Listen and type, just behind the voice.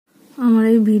আমার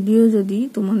এই ভিডিও যদি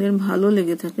তোমাদের ভালো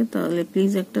লেগে থাকে তাহলে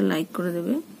প্লিজ একটা লাইক করে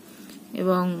দেবে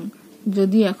এবং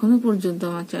যদি এখনো পর্যন্ত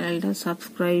আমার চ্যানেলটা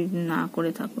সাবস্ক্রাইব না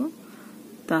করে থাকো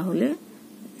তাহলে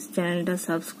চ্যানেলটা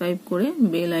সাবস্ক্রাইব করে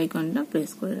বেল আইকনটা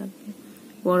প্রেস করে রাখবে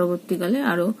পরবর্তীকালে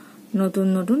আরো নতুন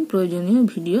নতুন প্রয়োজনীয়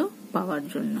ভিডিও পাওয়ার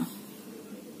জন্য।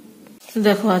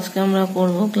 দেখো আজকে আমরা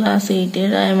করব ক্লাস 8 এর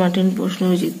রায় মার্টিন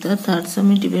প্রশ্নবিচিত্র থার্ড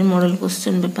সামেটিভ এর মডেল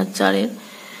কোশ্চেন পেপার 4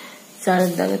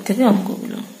 এর দাগের থেকে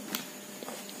অঙ্কগুলো।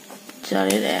 4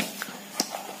 এর 1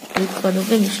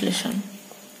 উৎপাদকের বিশ্লেষণ।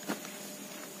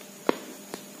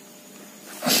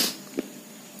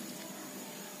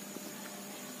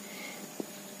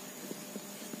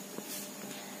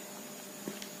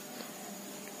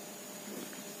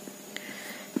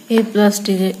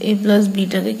 a প্লাস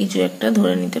বিটাকে কিছু একটা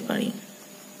ধরে নিতে পারি,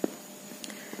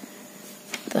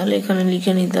 তাহলে এখানে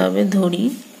লিখে নিতে হবে ধরি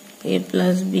a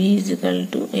plus B is equal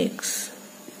to x.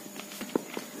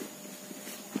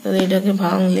 তাহলে এটাকে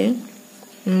ভাঙলে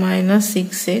minus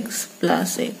 6x plus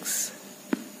x,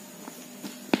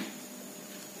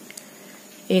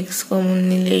 x common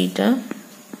নিলে এইটা,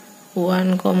 1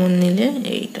 কমন নিলে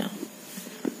এইটা,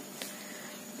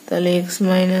 তাহলে x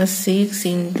minus 6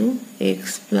 into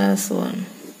x plus 1।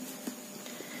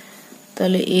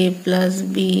 তাহলে a প্লাস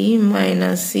বি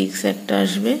মাইনাস 6 একটা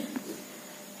আসবে,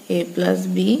 a প্লাস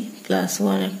বি প্লাস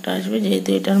 1 একটা আসবে, যেহেতু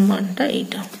এটার মানটা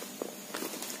এইটা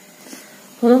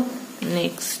হলো।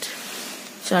 নেক্সট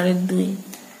 4 এর 2।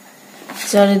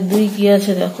 4 এর 2 কি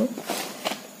আছে দেখো,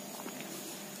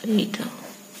 এইটা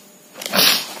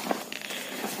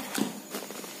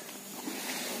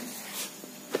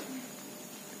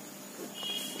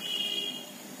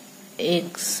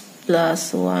x plus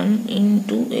 1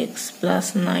 into x plus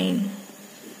 9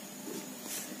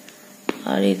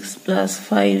 और x plus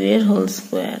 5 এর হোল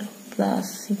স্কয়ার প্লাস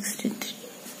 63।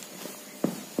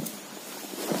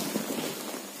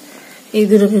 এই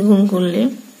দুটোকে গুণ করলে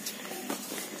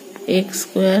x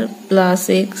square plus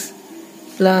x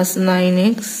plus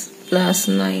 9x plus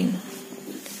 9,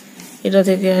 এটা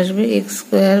থেকে আসবে x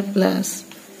square plus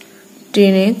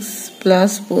 10x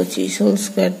plus 25 whole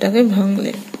স্কয়ারটাকে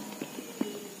ভাঙলে,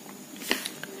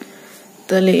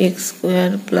 তাহলে x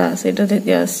স্কয়ার প্লাস এটা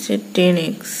থেকে আসছে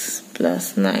 10x plus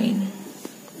 9,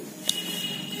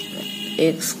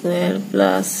 x square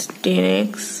plus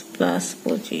 10x plus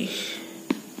 25,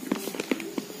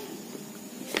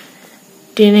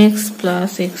 10x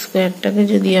plus x স্কয়ারটাকে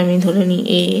যদি আমি ধরে নিই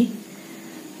a,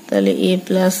 তাহলে a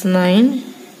প্লাস 9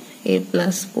 a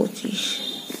প্লাস 25,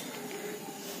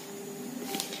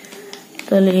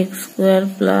 তাহলে x স্কয়ার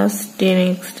প্লাস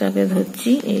 10x টাকে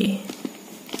ধরছি a,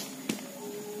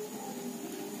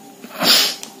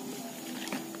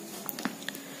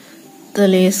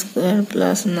 তাহলে a square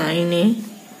plus 9a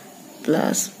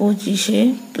plus 25a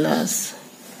plus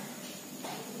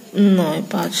 9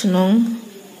 5 9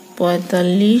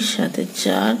 45 সাথে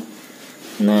 4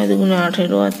 9 দুগুণে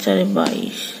 18 আর 4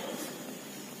 22,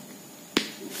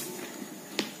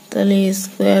 তাহলে a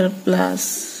স্কয়ার প্লাস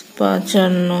 5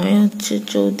 আর 9 হচ্ছে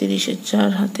 34 এর 4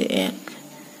 হাতে 1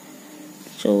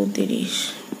 34,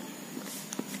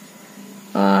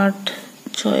 8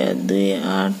 6 আর 2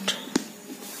 8,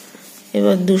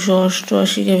 এবার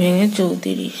 288 কে ভেঙে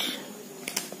 34,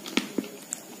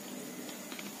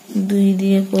 2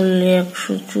 দিয়ে করলে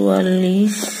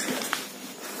 144,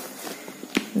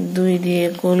 2 দিয়ে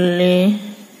করলে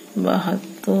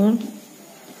 72,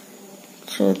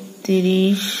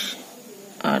 36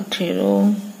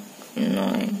 18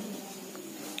 9,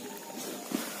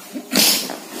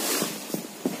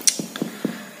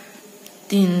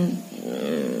 3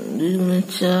 2 গুণে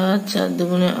 4 4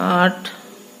 দুগুণে 8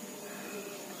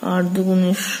 8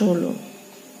 দুগুণে 16,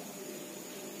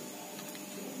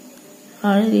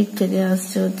 আর এদিক থেকে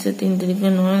আসছে হচ্ছে 3 3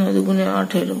 9 9 দুগুণে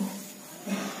 18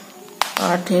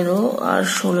 18 আর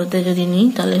 16 তে যদি নিই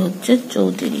তাহলে হচ্ছে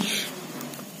 34,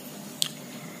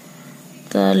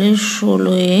 তাহলে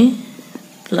 16a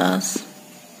প্লাস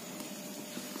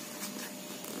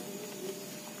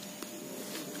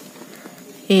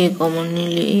a কমন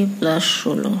নিলে a প্লাস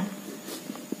 16,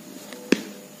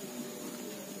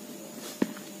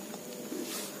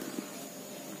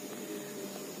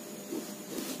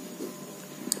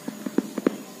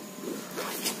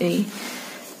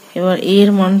 এবার এর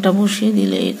মানটা বসিয়ে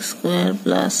দিলে x square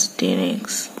plus 10x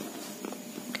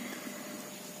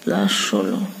plus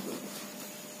 16,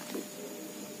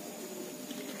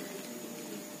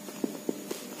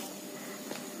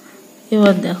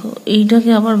 এবার দেখো এইটাকে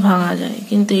আবার ভাঙা যায়,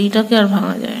 কিন্তু এইটাকে আর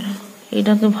ভাঙা যায় না,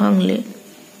 এইটাকে ভাঙলে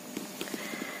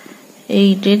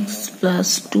 8x প্লাস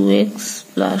 2x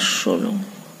প্লাস 16,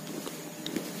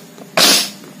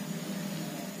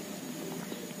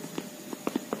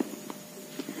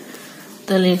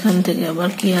 তাহলে এখান থেকে আবার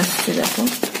কি আসছে দেখো,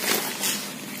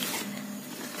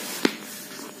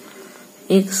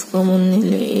 x কমন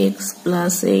নিলে x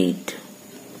প্লাস 8,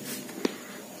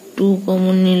 2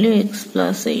 কমন নিলে x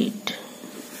প্লাস 8,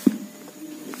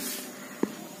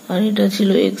 আর এটা ছিল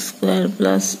x square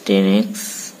plus 10x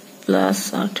plus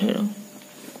 18।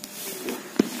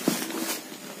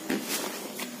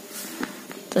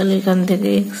 তাহলে এখান থেকে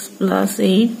x plus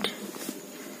 8,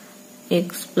 x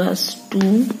plus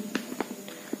 2,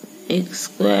 x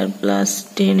square plus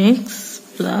 10x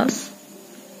plus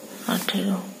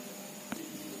 18।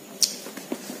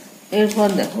 এরপর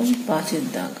দেখো 5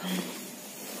 দাগ।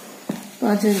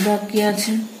 5 দাগ কি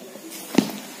আছে,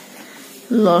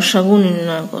 লসাগু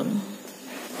নির্ণয় করো।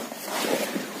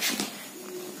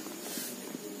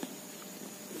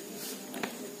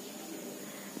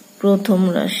 প্রথম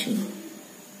রাশি,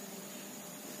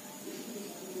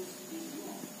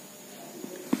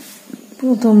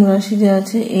 প্রথম রাশিতে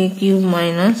আছে a কিউব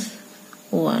মাইনাস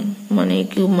 1, মানে a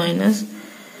কিউব মাইনাস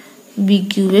b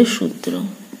কিউবের সূত্র।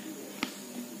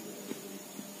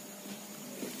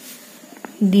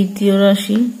 দ্বিতীয়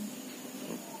রাশি,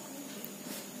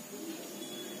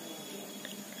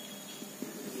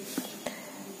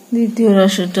 দ্বিতীয়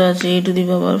রাশিটা আছে a to the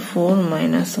power 4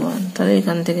 minus 1, তাহলে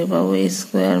এখান থেকে পাবো a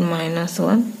square minus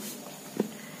 1,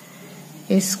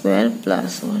 a square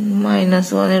plus 1। Minus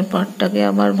 1 এর পার্টটাকে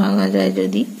আবার ভাঙা যায়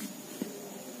যদি,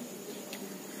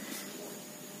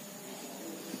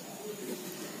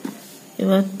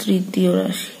 এবার তৃতীয়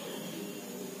রাশি,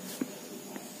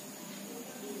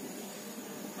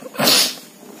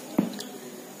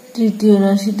 তৃতীয়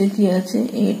রাশিতে কি আছে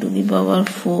a to the power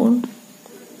 4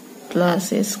 plus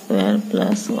a square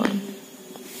plus 1,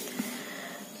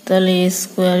 তাহলে a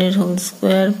স্কয়ারের whole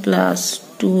square plus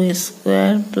 2a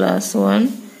square plus 1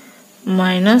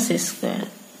 minus a square,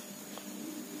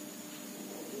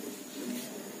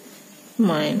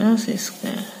 minus a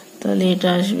square. তাহলে এটা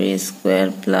আসবে a square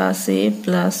plus a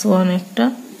plus 1 একটা,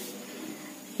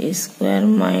 a square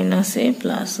minus a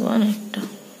plus 1 একটা।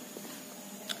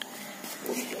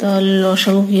 তাহলে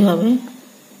লসাগু কি হবে,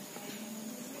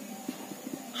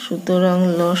 সুতরাং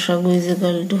লসাগু ইজ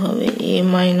ইকুয়াল টু হবে a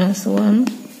minus 1,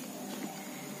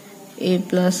 a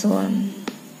plus 1,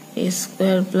 a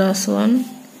square plus 1,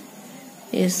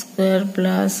 a square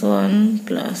plus 1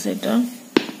 plus এটা,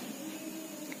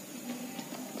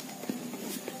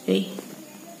 এই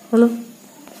হলো।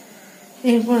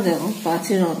 এরপর দেখো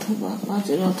 5 অথবা,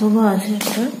 5 অথবা আছে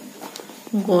একটা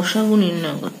গসাগু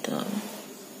নির্ণয় করতে হবে।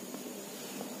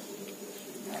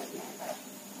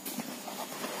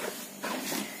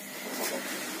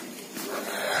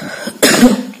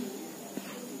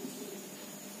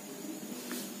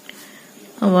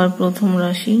 আবার প্রথম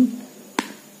রাশি,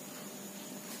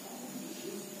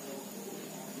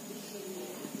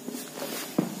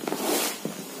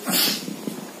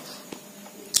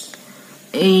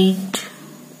 এইট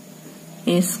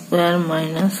a স্কয়ার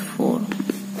মাইনাস 4,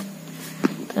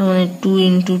 তার মানে 2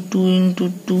 into 2 into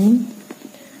 2,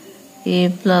 a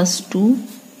plus 2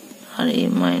 R a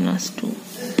minus 2।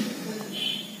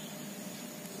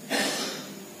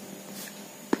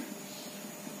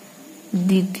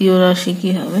 দ্বিতীয় রাশি কি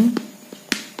হবে,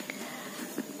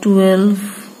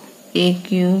 12a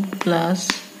cube plus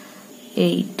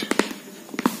 8,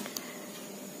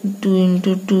 2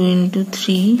 into 2 into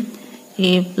 3,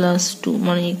 a plus 2,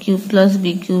 মানে a কিউব প্লাস b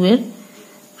কিউবের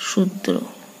সূত্র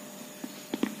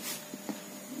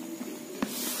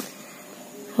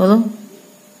হলো।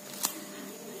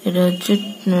 এটা হচ্ছে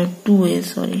 2a,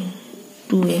 সরি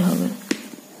 2a হবে।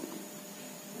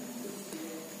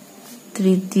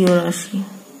 তৃতীয় রাশি,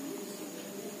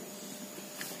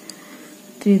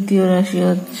 তৃতীয় রাশি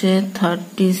হচ্ছে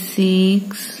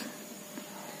 36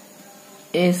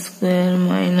 a square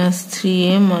minus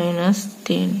 3a minus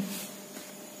 10।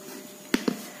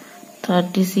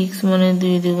 36 মানে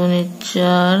 2 দুগুণে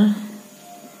 4,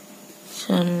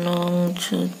 4 নং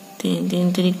 36, 3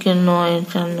 তিরিকে 9,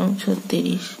 4 নং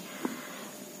 36,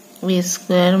 a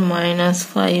square minus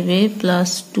 5a plus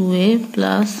 2a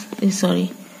plus sorry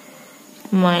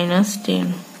minus 10।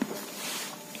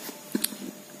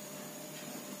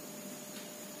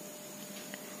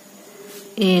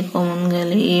 a common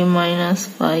গেলে a মাইনাস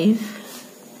 5,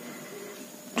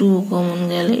 2 কমন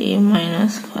গেলে a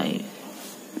মাইনাস 5।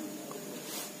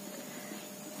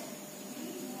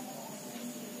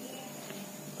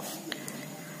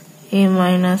 a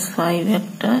মাইনাস 5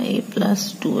 একটা, a প্লাস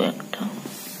 2 একটা।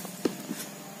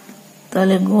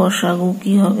 তাহলে গসাগু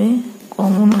কি হবে,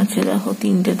 কমন আছে দেখো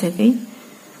তিনটে থেকেই,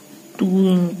 2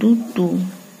 ইন্টু 2,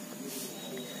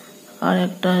 আর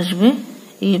একটা আসবে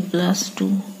a প্লাস 2,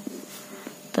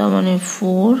 তার মানে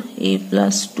 4a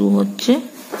প্লাস 2 হচ্ছে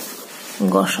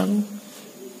গসাগু।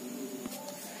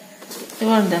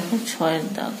 এবার দেখো 6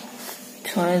 দাগ।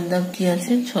 6 দাগ কি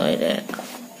আছে? 6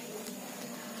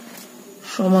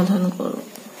 সমাধান করো।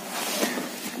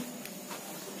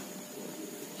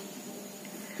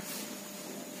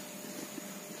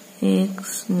 x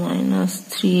minus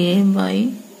 3a by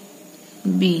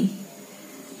b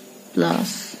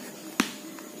plus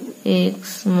x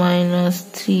minus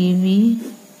 3b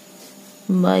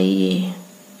by a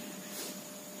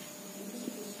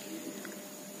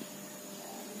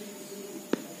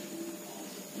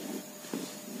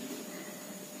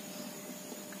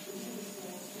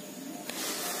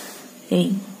এই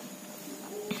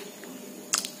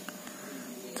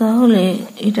তাহলে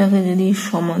এটাকে যদি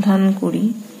সমাধান করি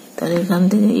তাহলে এখান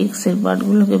থেকে x এর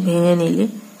পার্টগুলোকে ভেঙে নিলে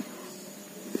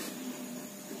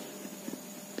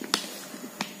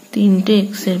 3টে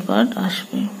x এর পার্ট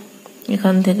আসবে।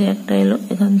 এখান থেকে একটা এলো,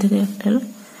 এখান থেকে একটা এলো,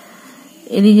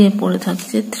 এদিকে পড়ে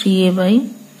থাকছে 3a by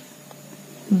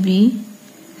b,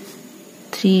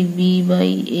 3b by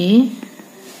a,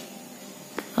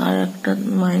 আর একটা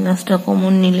মাইনাসটা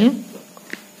কমন নিলে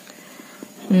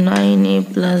 9a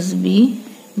plus b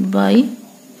by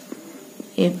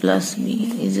a plus b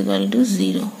is equal to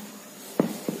 0।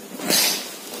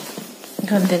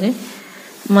 এখান থেকে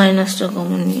মাইনাসটা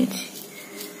কমন নিয়েছি,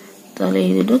 তাহলে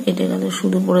এই দুটো কেটে গেল,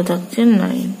 শুধু পড়ে থাকছে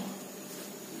 9।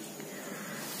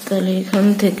 তাহলে এখান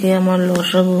থেকে আমার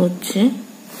লসাগু হচ্ছে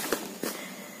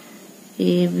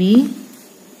ab,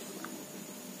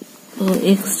 তো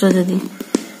এক্সট্রা যদি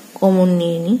কমন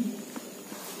নিয়ে নি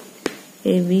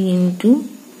ab into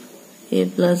a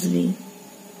plus b,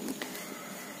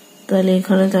 তাহলে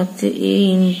এখানে থাকছে a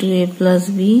into a plus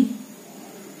b,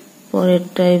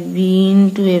 পরেরটায় b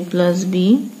into a plus b,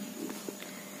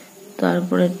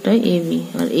 তারপরেরটায় ab,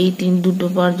 আর এই দুটো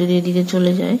পার্ট যদি এদিকে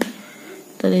চলে যায়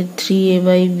তাহলে 3a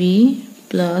by b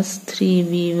plus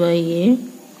 3b by a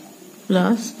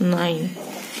plus 9।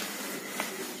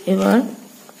 এবার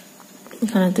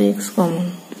এখানে তো x কমন,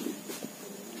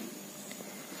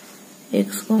 x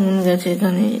কমন গেছে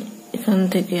এখানে, এখান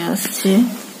থেকে আসছে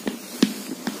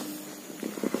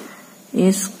a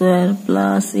square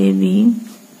plus ab,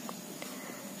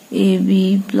 ab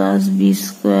plus b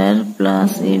square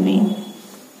plus ab,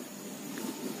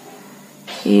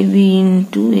 ab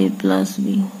into a plus b,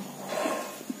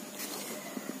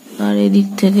 আর এদিক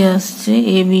থেকে আসছে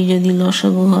ab যদি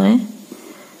লসাগু হয়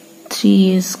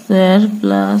 3a square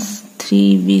plus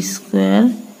 3b square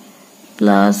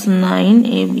plus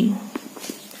 9ab,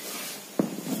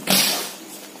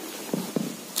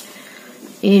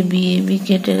 ab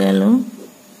কেটে গেল,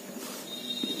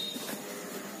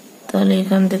 তাহলে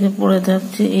এখান থেকে পড়ে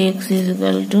থাকছে x is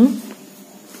equal to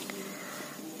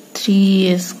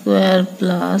 3a square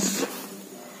plus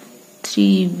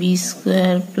 3b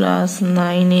square plus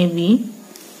 9ab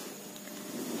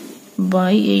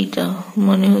by এইটা,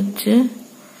 মানে হচ্ছে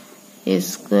a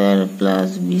square plus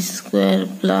b square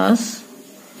plus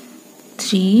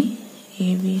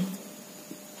 3ab।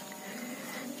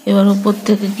 এবার উপর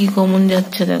থেকে কি কমন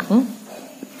যাচ্ছে দেখো,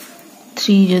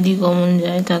 3 যদি কমন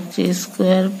যায় থাকছে a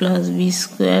square plus b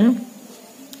square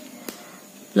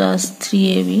plus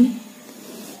 3ab,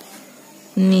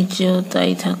 নিচেও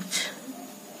তাই থাকছে,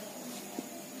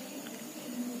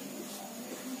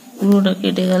 পুরোটা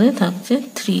কেটে গেলে থাকছে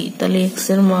 3, তাহলে x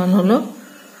এর মান হলো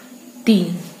 3।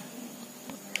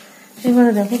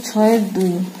 এবারে দেখো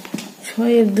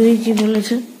 6-2 কি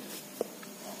বলেছে,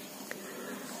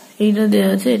 এইটা দেওয়া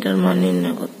আছে, এটার মান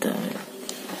নির্ণয় করতে হবে।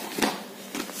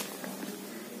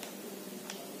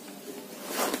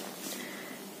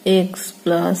 x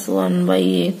plus 1 by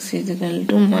x is equal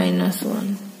to -1,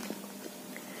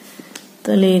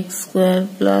 তাহলে x square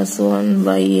plus 1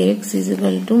 by x is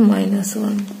equal to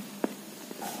 -1,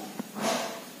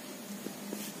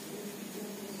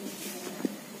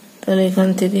 তাহলে এখান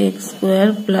থেকে x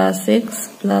square plus x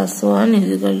plus 1 is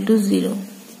equal to 0।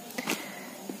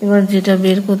 এবার যেটা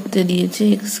বের করতে দিয়েছে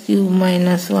x cube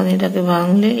minus 1, এটাকে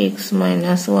ভাঙলে x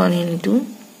minus 1 into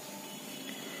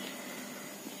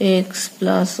x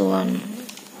plus 1,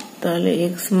 তাহলে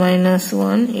x minus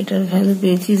 1, এটার ভ্যালু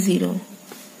পেয়েছি 0,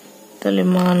 তাহলে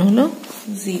মান হলো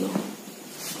 0।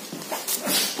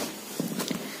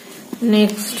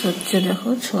 নেক্সট হচ্ছে দেখো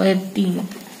 6-3,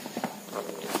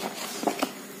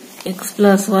 x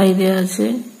plus y দেয়া আছে,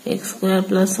 x square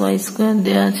plus y square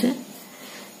দেয়া আছে,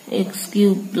 x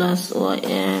cube plus y,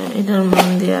 এটার মান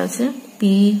দেয়া আছে p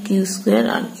q square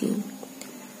r cube।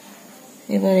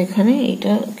 এবার এখানে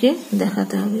এটাকে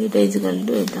দেখাতে হবে, এটা ইজ ইকুয়াল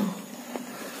টু এটা,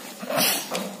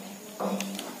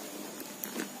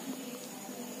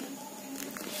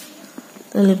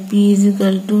 তাহলে p is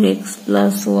equal to x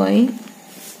plus y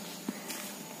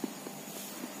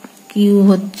q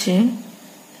হচ্ছে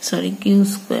q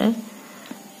square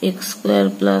x square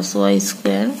plus y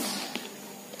square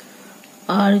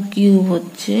r cube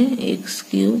হচ্ছে x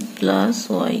cube plus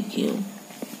y cube।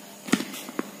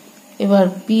 এবার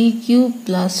p cube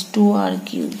plus 2r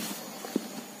cube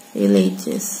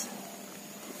LHS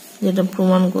যেটা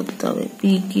প্রমাণ করতে হবে p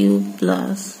cube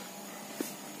plus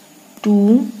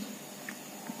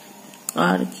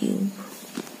 2r cube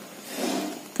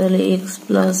তাহলে x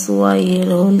plus y এর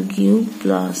whole cube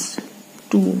plus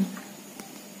 2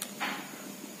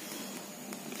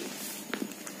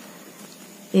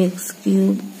 x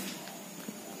cube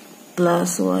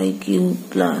plus y cube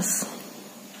plus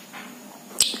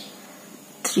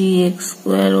 3x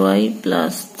square y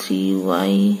plus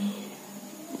 3y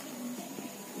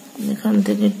এখান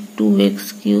থেকে 2x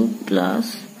cube plus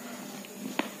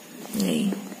এই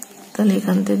তাহলে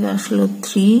এখান থেকে আসলো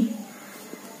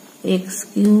 3x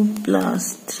cube plus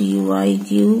 3y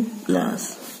cube plus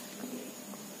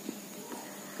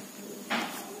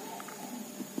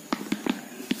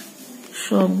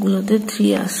সবগুলোতে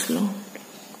 3 আসলো।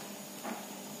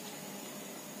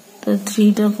 তো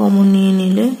 3টা কমন নিয়ে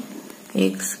নিলে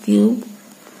x cube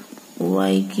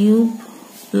y cube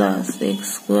plus x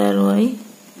square y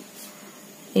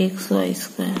xy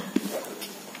square।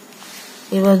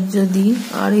 এবার যদি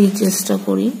RHS টা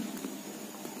করি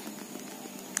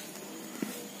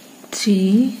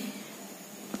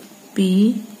 3p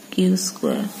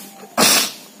square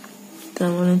তার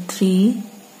মানে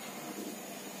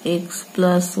 3x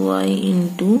plus y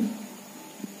into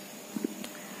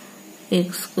x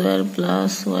square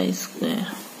plus y square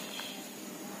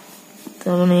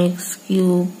তার মানে x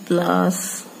cube plus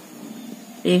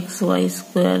xy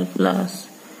square plus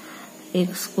x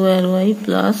square y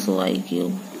plus y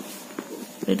cube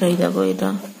এটাই দেখো এটা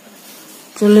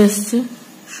চলে এসছে।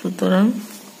 সুতরাং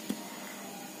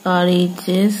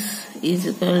RHS is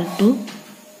equal to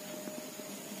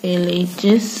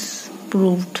LHS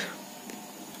proved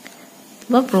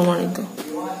বা প্রমাণিত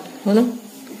হলো।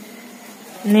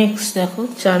 নেক্সট দেখো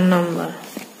 4 নাম্বার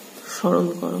সরল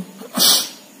করো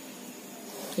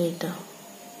এটা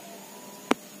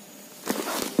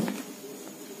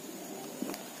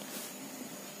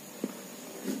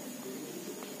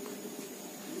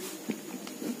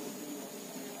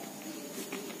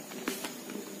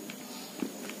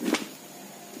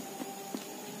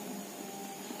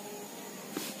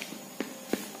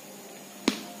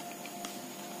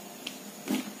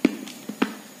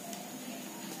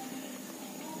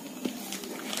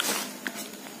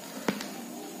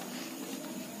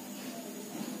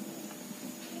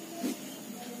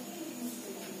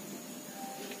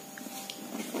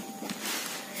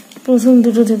প্রথম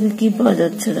দুটো থেকে কি পাওয়া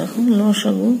যাচ্ছে দেখো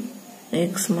লসাগু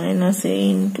x minus a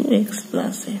into x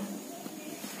plus a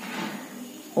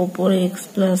ওপরে x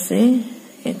plus a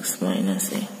x minus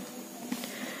a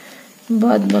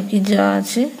বাদ বাকি যা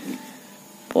আছে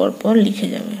পরপর লিখে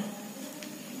যাবে।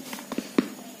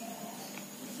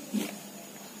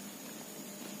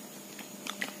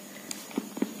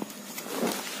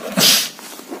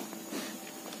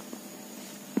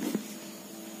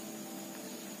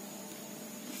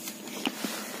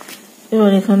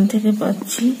 এবার এখান থেকে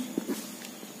পাচ্ছি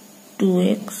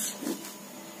 2x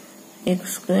x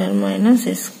square minus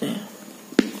a square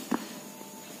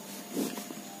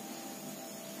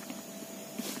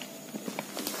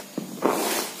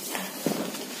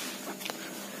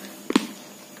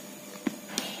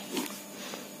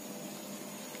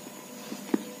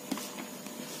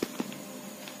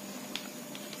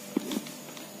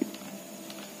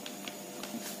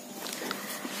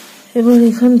এবার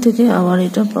এখান থেকে আবার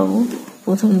এটা পাবো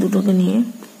প্রথম দুটোকে নিয়ে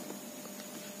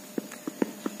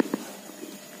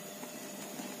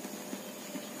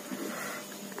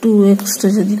টু এক্সটা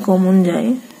যদি কমন যায়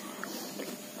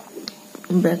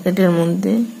ব্র্যাকেটের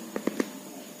মধ্যে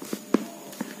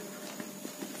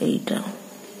এইটা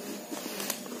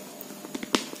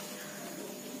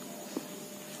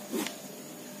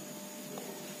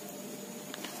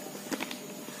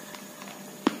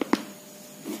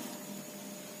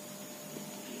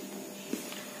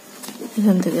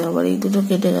এখান থেকে আবার এই দুটো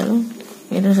কেটে গেল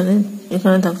এটার সাথে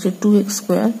এখানে থাকছে 2x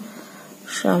স্কয়ার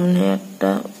সামনে একটা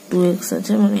 2x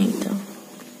আছে মানে এইটা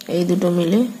এই দুটো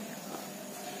মিলে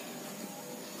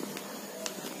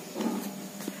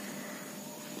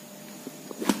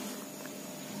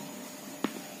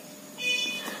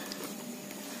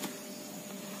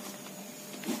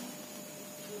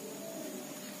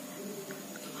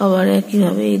আবার একই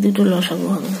ভাবে এই দুটো লসাগু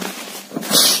হবে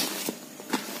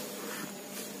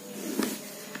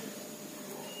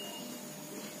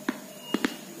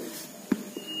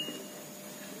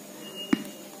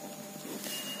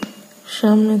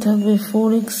সামনে থাকবে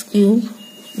 4x কিউব,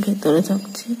 ভেতরে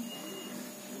থাকছে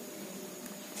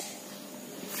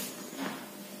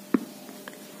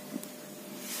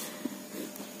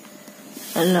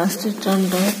আর লাস্টের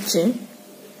টার্মটা হচ্ছে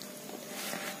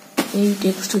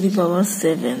 8x to the power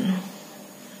 7।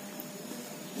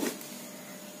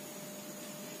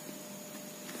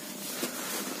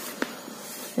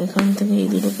 এখান থেকে এই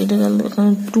দুটো কেটে গেল,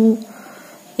 এখানে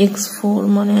 2x4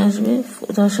 মানে আসবে,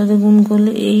 তার সাথে গুণ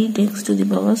করলে 8x to the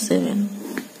power 7।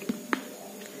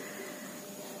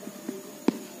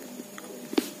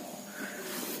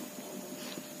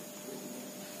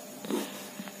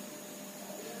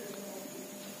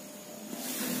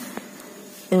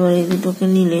 এবার এই দুটোকে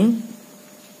নিলে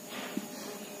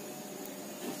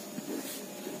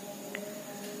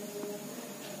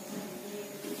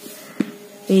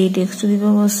 8x to the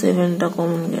power 7টা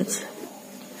common গেছে,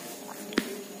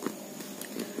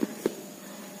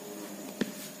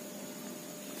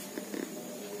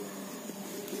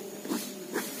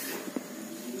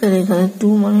 তাহলে এখানে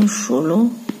 2 মানে 16,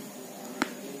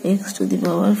 x to the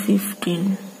power 15।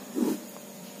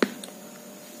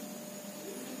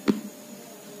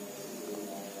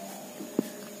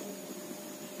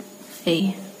 এই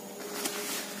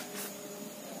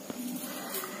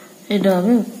এটা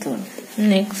হবে উত্তর।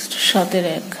 নেক্সট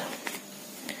 7-1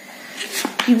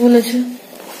 কি বলেছে?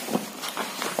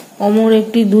 অমর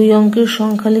একটি 2 অঙ্কের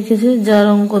সংখ্যা লিখেছে যার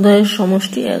অঙ্কোদয়ের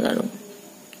সমষ্টি 11।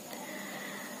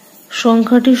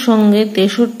 সংখ্যাটির সঙ্গে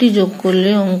 63 যোগ করলে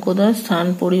অঙ্কোদয় স্থান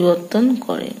পরিবর্তন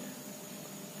করে।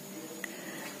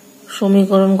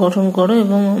 সমীকরণ গঠন করো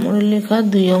এবং অমরের লেখা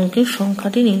 2 অঙ্কের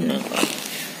সংখ্যাটি নির্ণয় করো।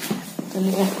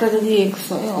 তাহলে একটা যদি x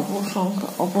হয়,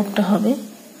 অপরটা হবে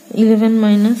 11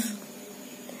 মাইনাস।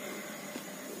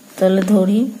 তাহলে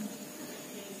ধরি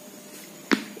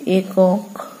একক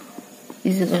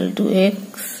ইকুয়াল টু x,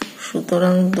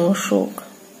 সুতরাং দশক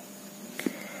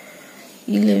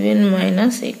 11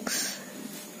 মাইনাস x,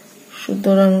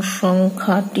 সুতরাং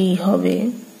সংখ্যাটি হবে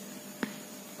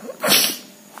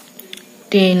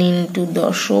 10 ইন্টু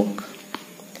দশক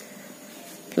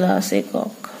প্লাস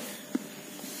একক।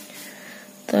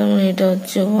 তার মানে এটা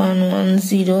হচ্ছে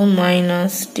 110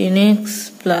 minus 10x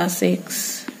plus x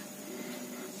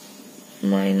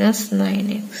minus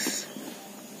 9x।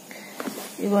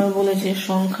 এবার বলেছে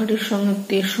সংখ্যাটির সঙ্গে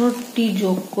 63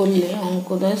 যোগ করলে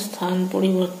অঙ্কোদয় স্থান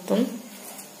পরিবর্তন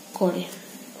করে।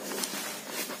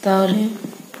 তাহলে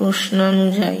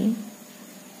প্রশ্নানুযায়ী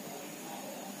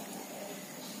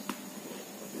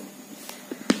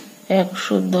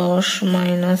 (110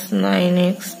 মাইনাস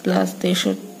 9x প্লাস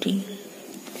 63)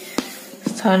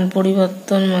 স্থান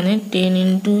পরিবর্তন মানে 10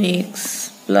 into x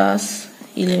plus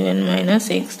 11 minus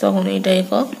x, তখন এটা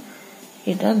একক,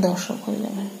 এটা দশক হয়ে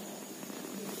যাবে।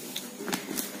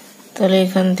 তাহলে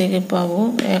এখান থেকে পাবো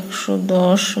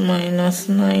 110 minus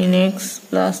 9x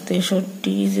plus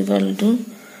 63 is equal to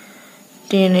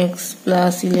 10x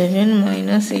plus 11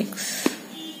 minus x.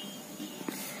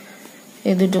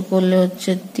 এ দুটো করলে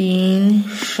হচ্ছে 3,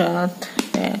 7,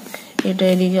 1, এটা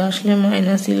এদিকে আসলে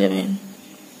মাইনাস 11।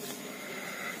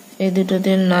 এই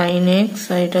দুটোতে 9x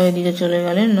আর এটা ওইদিকে চলে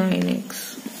গেলে 9x।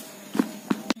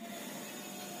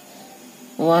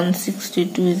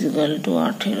 162 is equal to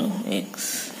 18x।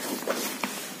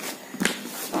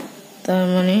 তার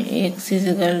মানে x is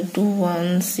equal to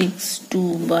 162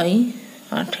 by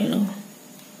 18।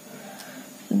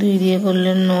 2 দিয়ে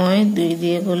করলে 9, 2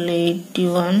 দিয়ে করলে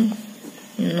 81,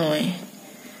 9।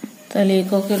 তাহলে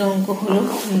এককের অঙ্ক হলো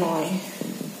 9।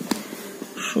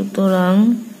 সুতরাং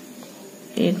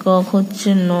একক হচ্ছে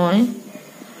 9,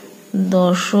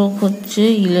 দশক হচ্ছে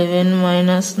 11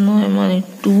 মাইনাস 9 মানে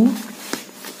 2।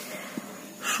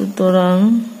 সুতরাং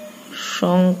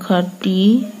সংখ্যাটি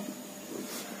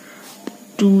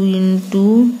 2 ইন্টু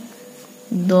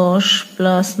 10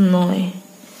 প্লাস 9,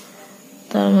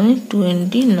 তার মানে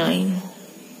 29।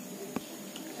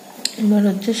 এবার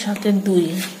হচ্ছে 7-2।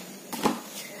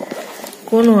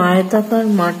 কোন আয়তাকার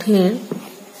মাঠের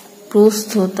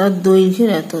প্রস্থ তার দৈর্ঘ্যের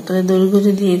এত, তাহলে দৈর্ঘ্য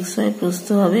যদি x হয়, প্রস্থ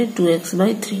হবে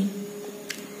 2x/3।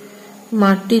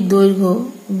 মাঠটির দৈর্ঘ্য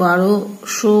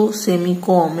 1200 সেমি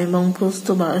কম এবং প্রস্থ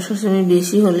 1200 সেমি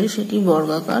বেশি হলে সেটি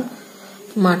বর্গাকার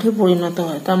মাঠে পরিণত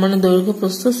হয়। তার মানে দৈর্ঘ্য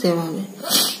প্রস্থ সেম হবে।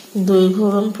 দৈর্ঘ্য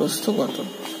এবং প্রস্থ কত?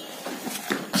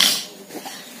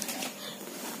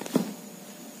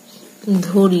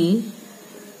 ধরি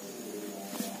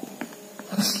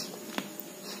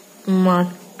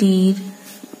মাঠটির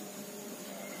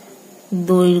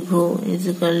দৈর্ঘ্য ইজ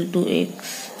ইকুয়াল টু x,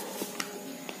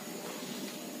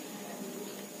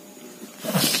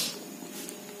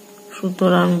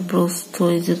 সুতরাং প্রস্থ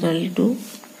ইজ ইকুয়াল টু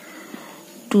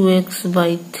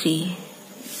 2x/3।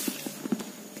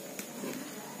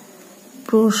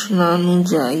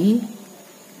 প্রশ্নানুযায়ী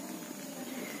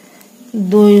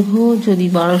দৈর্ঘ্য যদি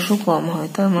 1200 কম হয়,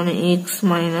 তার মানে x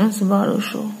মাইনাস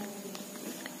 1200,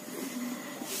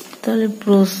 তাহলে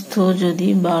প্রস্থ যদি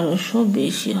 1200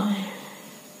 বেশি হয়,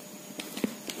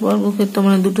 বর্গক্ষেত্র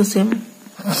মানে দুটো সেম,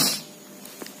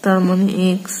 তার মানে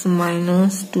x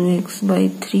minus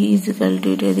 2x/3 is equal two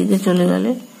এটা এদিকে চলে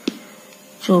গেলে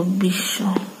 2400।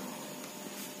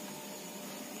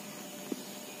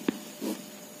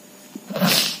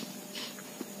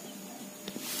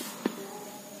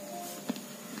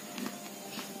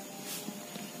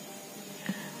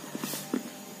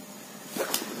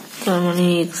 তার মানে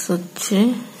x হচ্ছে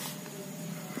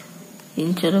 3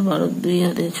 4 12 2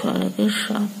 হাতে 6 রাখে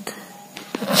 7।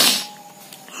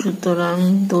 সুতরাং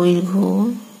দৈর্ঘ্য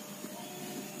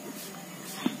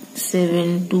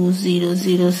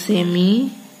 7200 সেমি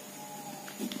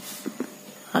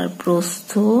আর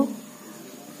প্রস্থ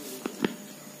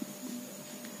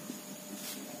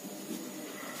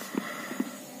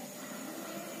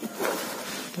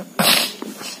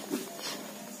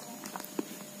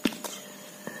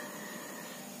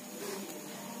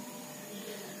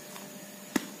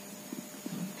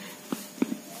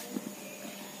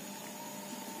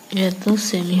 1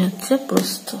 সেমি হচ্ছে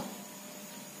প্রস্থ।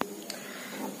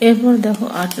 এরপর দেখো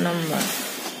 8 নাম্বার,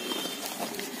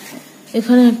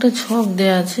 এখানে একটা ছক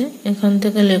দেয়া আছে, এখান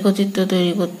থেকে লেখচিত্র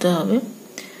তৈরি করতে হবে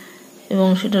এবং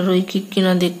সেটা রৈখিক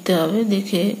কিনা দেখতে হবে,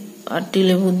 দেখে 8টি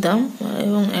লেবুর দাম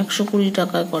এবং 120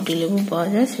 টাকায় কটি লেবু পাওয়া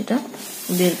যায় সেটা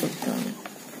বের করতে হবে।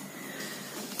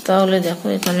 তাহলে দেখো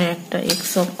এখানে একটা x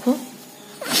অক্ষ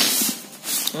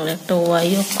আর একটা y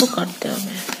অক্ষ কাটতে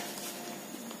হবে।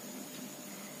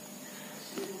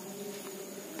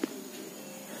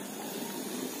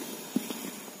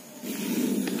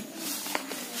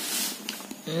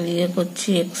 এদিকে করছি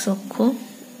x অক্ষ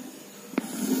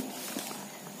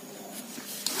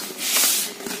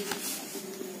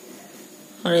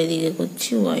আর এদিকে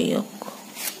করছি y অক্ষ।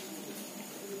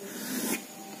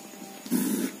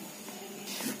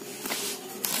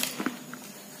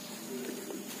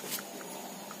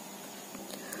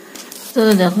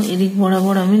 তাহলে দেখো এদিক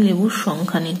বরাবর আমি লেবুর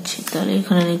সংখ্যা নিচ্ছি, তাহলে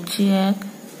এখানে নিচ্ছি 1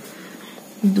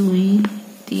 2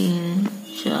 3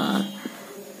 4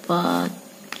 5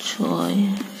 6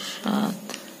 7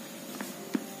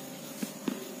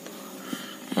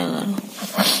 11।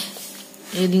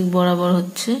 এদিক বরাবর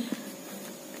হচ্ছে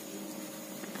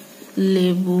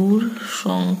লেবুর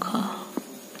সংখ্যা,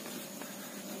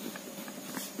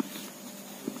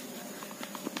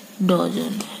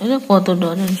 ডজন, এটা কত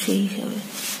ডজন সেই হিসাবে।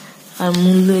 আর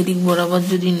মূল্য এদিক বরাবর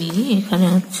যদি নিই, এখানে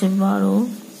হচ্ছে 12,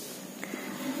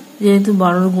 যেহেতু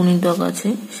 12 গুণিতক আছে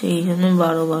সেই জন্য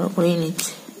 12 12 করেই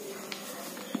নিচ্ছে।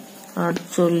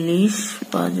 48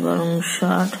 5 12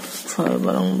 60 6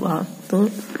 12 72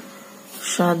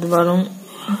 7 12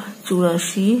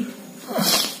 84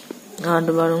 8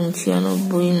 12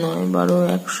 96 9 12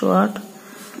 108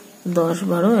 10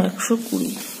 12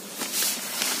 120।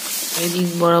 এদিক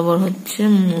বরাবর হচ্ছে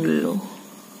মূল্য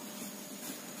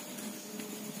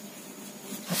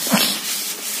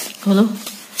হলো।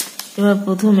 এবার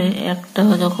প্রথমে একটা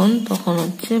যখন তখন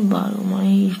হচ্ছে 12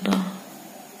 মানে এটা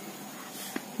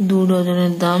 2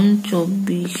 ডজনের দাম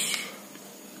 24,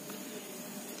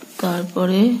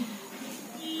 তারপরে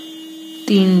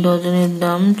 3 ডজনের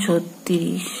দাম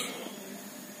 36,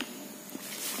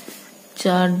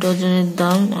 4 ডজনের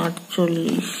দাম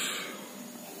 48,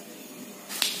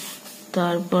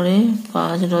 তারপরে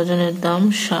 5 ডজনের দাম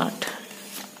 60।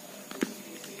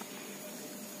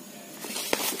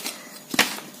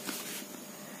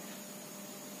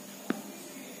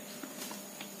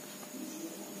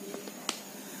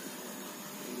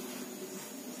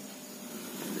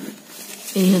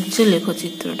 এই হচ্ছে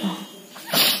লেখচিত্রটা।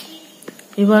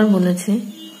 এবার বলেছে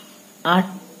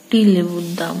 8টি লেবুর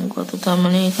দাম কত, তার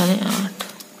মানে এখানে 8।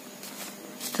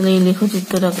 তাহলে এই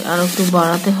লেখচিত্রটাকে আরো একটু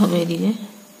বাড়াতে হবে এদিকে।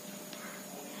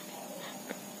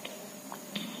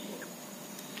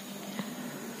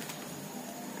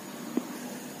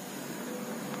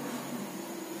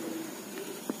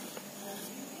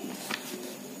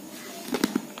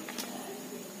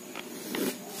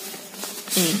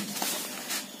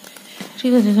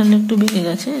 ঠিক আছে, এখানে একটু বেড়ে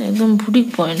গেছে, একদম সঠিক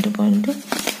পয়েন্টে পয়েন্টে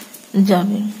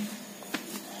যাবে।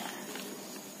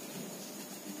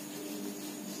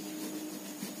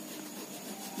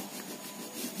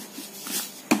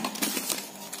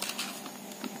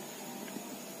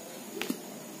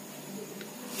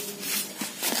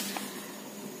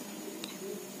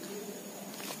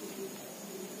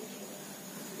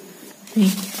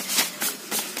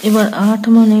 এবার 8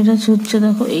 মানে এটা হচ্ছে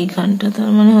দেখো এইখানটা, তার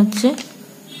মানে হচ্ছে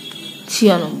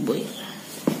 96।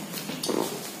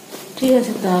 ঠিক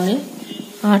আছে, তাহলে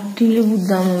 8টি লেবুর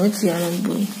দাম হবে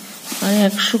 96, আর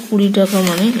 120 টাকা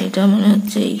মানে এটা মানে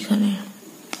হচ্ছে এইখানে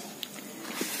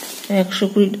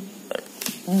 120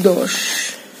 10,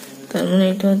 তার মানে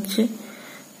এটা হচ্ছে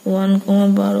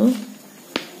 1,12,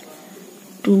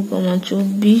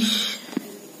 2,24,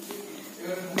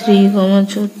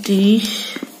 3,36,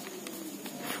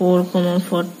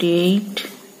 4,48,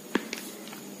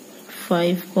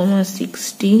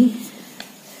 5,60,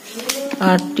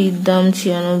 8টির দাম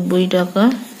 96 টাকা,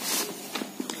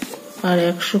 আর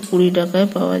 120 টাকায়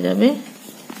পাওয়া যাবে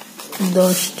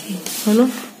 10টি। হলো,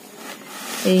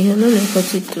 এই হলো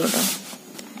লেখচিত্রটা।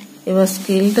 এবার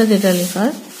স্কেলটা যেটা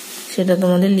লেখার সেটা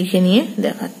তোমাদের লিখে নিয়ে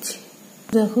দেখাচ্ছি।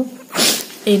 দেখো,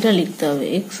 এইটা লিখতে হবে।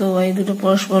 এক্স ও ওয়াই দুটো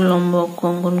পরস্পর লম্ব অক্ষ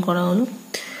অঙ্কন করা হলো।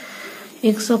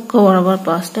 এক্স অক্ষ বরাবর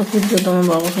 5টা ক্ষুদ্রতম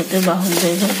বর্গক্ষেত্রের বাহুল্য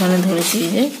এখানে ধরেছি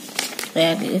যে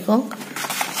 1 একক,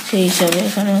 সেই হিসাবে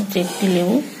এখানে হচ্ছে একটি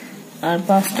লেবু, আর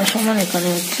 5টা সমান এখানে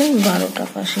হচ্ছে 12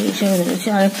 টাকা, সেই হিসাবে ধরেছি।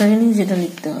 আরেকটা জিনিস যেটা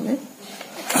লিখতে হবে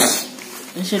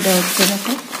সেটা হচ্ছে,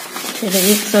 দেখো, সেটা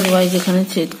এক্স আর ওয়াই যেখানে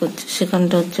ছেদ করছে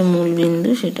সেখানটা হচ্ছে মূল বিন্দু,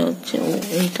 সেটা হচ্ছে ও,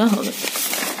 এইটা হবে।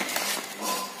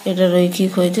 এটা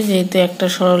রৈখিক হয়েছে, যেহেতু একটা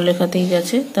সরল লেখাতেই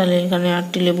গেছে, তাহলে এখানে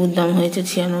 8টি লেবুর দাম হয়েছে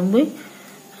 96,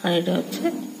 আর এটা হচ্ছে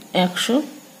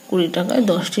 120 টাকায়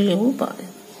 10টি লেবু পাওয়া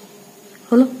যাবে।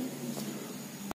 হলো।